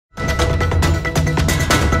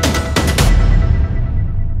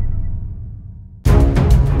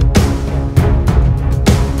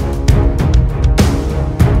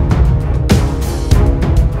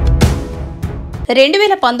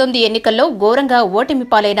2019 ఎన్నికల్లో ఘోరంగా ఓటమి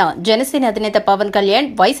పాలైన జనసేన అధినేత పవన్ కళ్యాణ్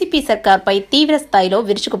వైసీపీ సర్కార్పై తీవ్ర స్థాయిలో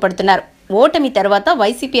విరుచుకుపడుతున్నారు. ఓటమి తర్వాత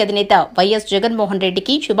వైసీపీ అధినేత వైఎస్ జగన్మోహన్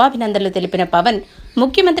రెడ్డికి శుభాభినందనలు తెలిపిన పవన్,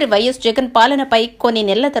 ముఖ్యమంత్రి వైఎస్ జగన్ పాలనపై కొన్ని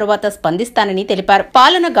నెలల తరువాత స్పందిస్తానని తెలిపారు.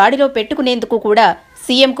 పాలన గాడిలో పెట్టుకునేందుకు కూడా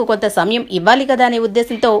సీఎంకు కొంత సమయం ఇవ్వాలి కదా అనే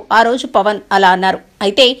ఉద్దేశంతో ఆ రోజు పవన్ అలా అన్నారు.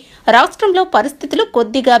 అయితే రాష్ట్రంలో పరిస్థితులు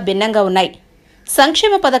కొద్దిగా భిన్నంగా ఉన్నాయి.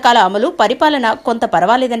 సంక్షేమ పథకాల అమలు, పరిపాలన కొంత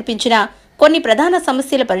పర్వాలేదనిపించినా కొన్ని ప్రధాన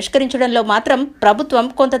సమస్యలు పరిష్కరించడంలో మాత్రం ప్రభుత్వం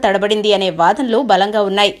కొంత తడబడింది అనే వాదనలు బలంగా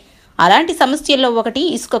ఉన్నాయి. అలాంటి సమస్యల్లో ఒకటి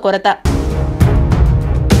ఇసుక కొరత.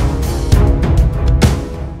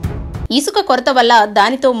 ఇసుక కొరత వల్ల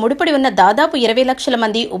దానితో ముడిపడి ఉన్న దాదాపు 20 లక్షల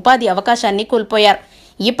మంది ఉపాధి అవకాశాన్ని కోల్పోయారు.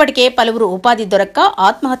 ఇప్పటికే పలువురు ఉపాధి దొరక్క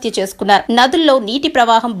ఆత్మహత్య చేసుకున్నారు. నదుల్లో నీటి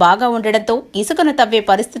ప్రవాహం బాగా ఉండడంతో ఇసుకను తవ్వే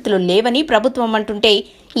పరిస్థితులు లేవని ప్రభుత్వం అంటుంటే,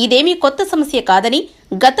 ఇదేమీ కొత్త సమస్య కాదని,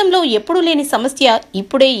 గతంలో ఎప్పుడూ లేని సమస్య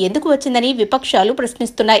ఇప్పుడే ఎందుకు వచ్చిందని విపక్షాలు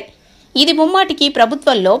ప్రశ్నిస్తున్నాయి. ఇది ముమ్మాటికి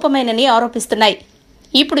ప్రభుత్వ లోపమేనని ఆరోపిస్తున్నాయి.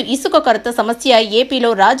 ఇప్పుడు ఇసుక కొరత సమస్య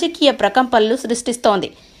ఏపీలో రాజకీయ ప్రకంపనలు సృష్టిస్తోంది.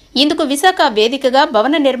 ఇందుకు విశాఖ వేదికగా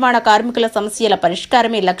భవన నిర్మాణ కార్మికుల సమస్యల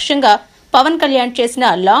పరిష్కారమే లక్ష్యంగా పవన్ కళ్యాణ్ చేసిన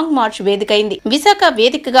లాంగ్ మార్చ్ వేదికైంది. విశాఖ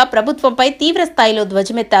వేదికగా ప్రభుత్వంపై తీవ్ర స్థాయిలో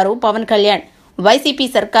ధ్వజమెత్తారు పవన్ కళ్యాణ్. వైసీపీ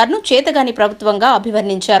సర్కార్ను చేతగాని ప్రభుత్వంగా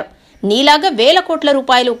అభివర్ణించారు. నీలాగా వేల కోట్ల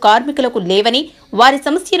రూపాయలు కార్మికులకు లేవని, వారి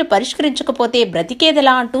సమస్యలు పరిష్కరించకపోతే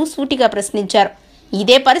బ్రతికేదెలా అంటూ సూటిగా ప్రశ్నించారు.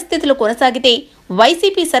 ఇదే పరిస్థితులు కొనసాగితే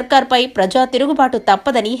వైసీపీ సర్కార్పై ప్రజా తిరుగుబాటు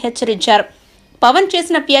తప్పదని హెచ్చరించారు. పవన్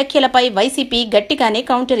చేసిన వ్యాఖ్యలపై వైసీపీ గట్టిగానే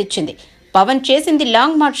కౌంటర్ ఇచ్చింది. పవన్ చేసింది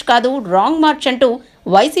లాంగ్ మార్చ్ కాదు, రాంగ్ మార్చ్ అంటూ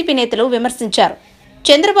వైసీపీ నేతలు విమర్శించారు.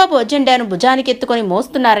 చంద్రబాబు అజెండాను భుజానికెత్తుకుని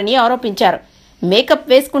మోస్తున్నారని ఆరోపించారు. మేకప్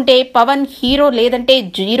వేసుకుంటే పవన్ హీరో లేదంటే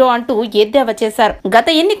జీరో అంటూ ఎద్దేవా చేశారు. గత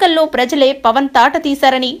ఎన్నికల్లో ప్రజలే పవన్ తాట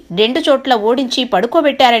తీశారని, 2 చోట్ల ఓడించి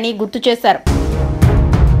పడుకోబెట్టారని గుర్తు చేశారు.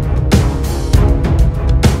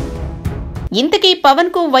 ఇంతకీ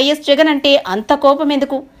పవన్ కు వైఎస్ జగన్ అంటే అంత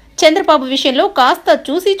కోపమెందుకు? చంద్రబాబు విషయంలో కాస్త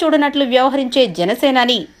చూసి చూడనట్లు వ్యవహరించే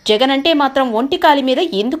జనసేనాని జగన్ అంటే మాత్రం ఒంటికాలి మీద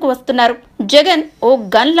ఎందుకు వస్తున్నారు? జగన్ ఓ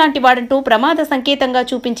గన్ లాంటి వాడంటూ ప్రమాద సంకేతంగా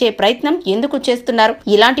చూపించే ప్రయత్నం ఎందుకు చేస్తున్నారు?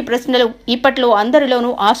 ఇలాంటి ప్రశ్నలు ఇప్పట్లో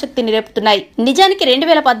అందరిలోనూ ఆసక్తిని రేపుతున్నాయి. నిజానికి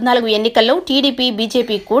 2014 ఎన్నికల్లో టీడీపీ,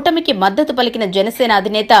 బీజేపీ కూటమికి మద్దతు పలికిన జనసేన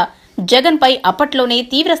అధినేత జగన్ పై అప్పట్లోనే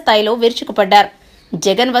తీవ్ర స్థాయిలో విరుచుకుపడ్డారు.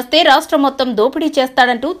 జగన్ వస్తే రాష్ట్రం మొత్తం దోపిడీ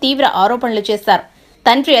చేస్తాడంటూ తీవ్ర ఆరోపణలు చేశారు.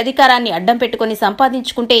 తండ్రి అధికారాన్ని అడ్డం పెట్టుకుని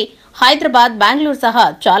సంపాదించుకుంటే హైదరాబాద్, బెంగళూరు సహా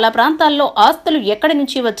చాలా ప్రాంతాల్లో ఆస్తులు ఎక్కడి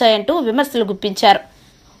నుంచి వచ్చాయంటూ విమర్శలు గుప్పించారు.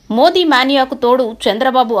 మోదీ మానియాకు తోడు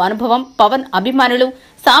చంద్రబాబు అనుభవం, పవన్ అభిమానులు,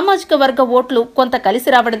 సామాజిక వర్గ ఓట్లు కొంత కలిసి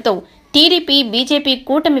రావడంతో టీడీపీ, బీజేపీ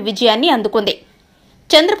కూటమి విజయాన్ని అందుకుంది.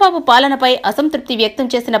 చంద్రబాబు పాలనపై అసంతృప్తి వ్యక్తం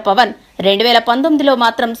చేసిన పవన్ 2019లో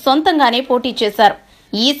మాత్రం సొంతంగానే పోటీ చేశారు.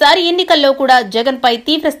 ఈసారి ఎన్నికల్లో కూడా జగన్ పై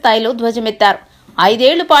తీవ్ర స్థాయిలో ధ్వజమెత్తారు. 5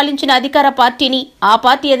 ఏళ్లు పాలించిన అధికార పార్టీని, ఆ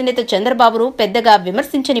పార్టీ అధినేత చంద్రబాబును పెద్దగా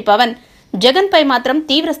విమర్శించని పవన్ జగన్ పై మాత్రం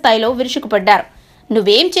తీవ్ర స్థాయిలో విరుచుకుపడ్డారు.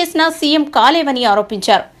 నువ్వేం చేసినా సీఎం కాలేవని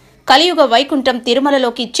ఆరోపించారు. కలియుగ వైకుంఠం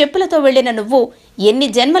తిరుమలలోకి చెప్పులతో వెళ్లిన నువ్వు ఎన్ని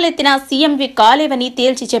జన్మలెత్తినా సీఎంవి కాలేవని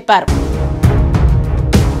తేల్చి చెప్పారు.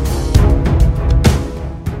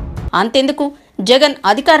 అంతెందుకు, జగన్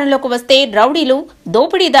అధికారంలోకి వస్తే రౌడీలు,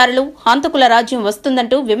 దోపిడీదారులు, హంతకుల రాజ్యం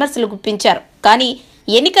వస్తుందంటూ విమర్శలు గుప్పించారు. కానీ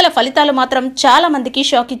ఎన్నికల ఫలితాలు మాత్రం చాలా మందికి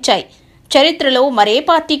షాక్ ఇచ్చాయి. చరిత్రలో మరే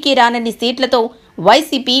పార్టీకి రానన్ని సీట్లతో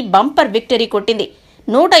వైసీపీ బంపర్ విక్టరీ కొట్టింది.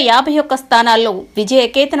 151 స్థానాల్లో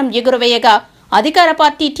విజయకేతనం ఎగురవేయగా అధికార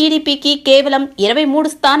పార్టీ టీడీపీకి కేవలం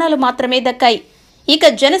 23 స్థానాలు మాత్రమే దక్కాయి. ఇక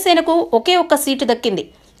జనసేనకు ఒకే ఒక్క సీటు దక్కింది.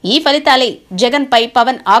 ఈ ఫలితాలే జగన్ పై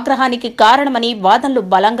పవన్ ఆగ్రహానికి కారణమని వాదనలు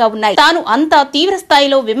బలంగా ఉన్నాయి. తాను అంతా తీవ్ర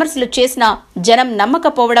స్థాయిలో విమర్శలు చేసినా జనం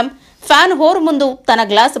నమ్మకపోవడం, ఫ్యాన్ హోరు ముందు తన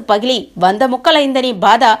గ్లాసు పగిలి 100 ముక్కలైందని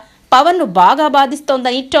బాధ పవన్ ను బాగా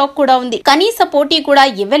బాధిస్తోందని టాక్ కూడా ఉంది. కనీస పోటీ కూడా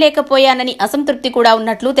ఇవ్వలేకపోయానని అసంతృప్తి కూడా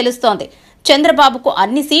ఉన్నట్లు తెలుస్తోంది. చంద్రబాబుకు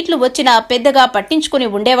అన్ని సీట్లు వచ్చినా పెద్దగా పట్టించుకుని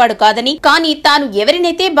ఉండేవాడు కాదని, కానీ తాను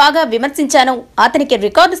ఎవరినైతే బాగా విమర్శించానో అతనికి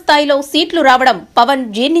రికార్డు స్థాయిలో సీట్లు రావడం పవన్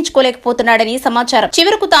జీర్ణించుకోలేకపోతున్నాడని సమాచారం.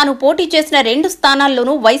 చివరకు తాను పోటీ చేసిన 2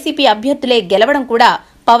 స్థానాల్లోనూ వైసీపీ అభ్యర్థులే గెలవడం కూడా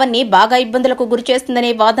పవన్ ని బాగా ఇబ్బందులకు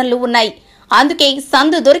గురిచేస్తుందనే వాదనలు ఉన్నాయి. అందుకే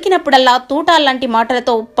సందు దొరికినప్పుడల్లా తూటాల్లాంటి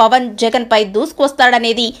మాటలతో పవన్ జగన్ పై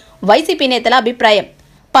దూసుకొస్తాడనేది వైసీపీ నేతల అభిప్రాయం.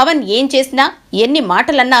 పవన్ ఏం చేసినా, ఎన్ని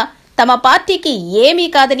మాటలన్నా తమ పార్టీకి ఏమీ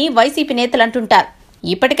కాదని వైసీపీ నేతలు అంటుంటారు.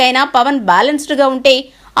 ఇప్పటికైనా పవన్ బ్యాలెన్స్డ్ గా ఉంటే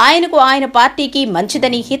ఆయనకు, ఆయన పార్టీకి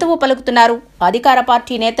మంచిదని హితవు పలుకుతున్నారు అధికార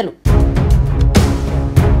పార్టీ నేతలు.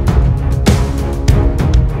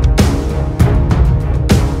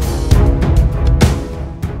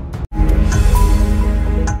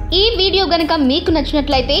 ఈ వీడియో వీడియో గనుక మీకు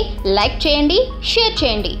నచ్చినట్లయితే లైక్ చేయండి, షేర్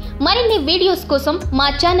చేయండి. మరిన్ని వీడియోస్ కోసం మా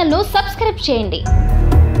ఛానల్ను సబ్స్క్రైబ్ చేయండి.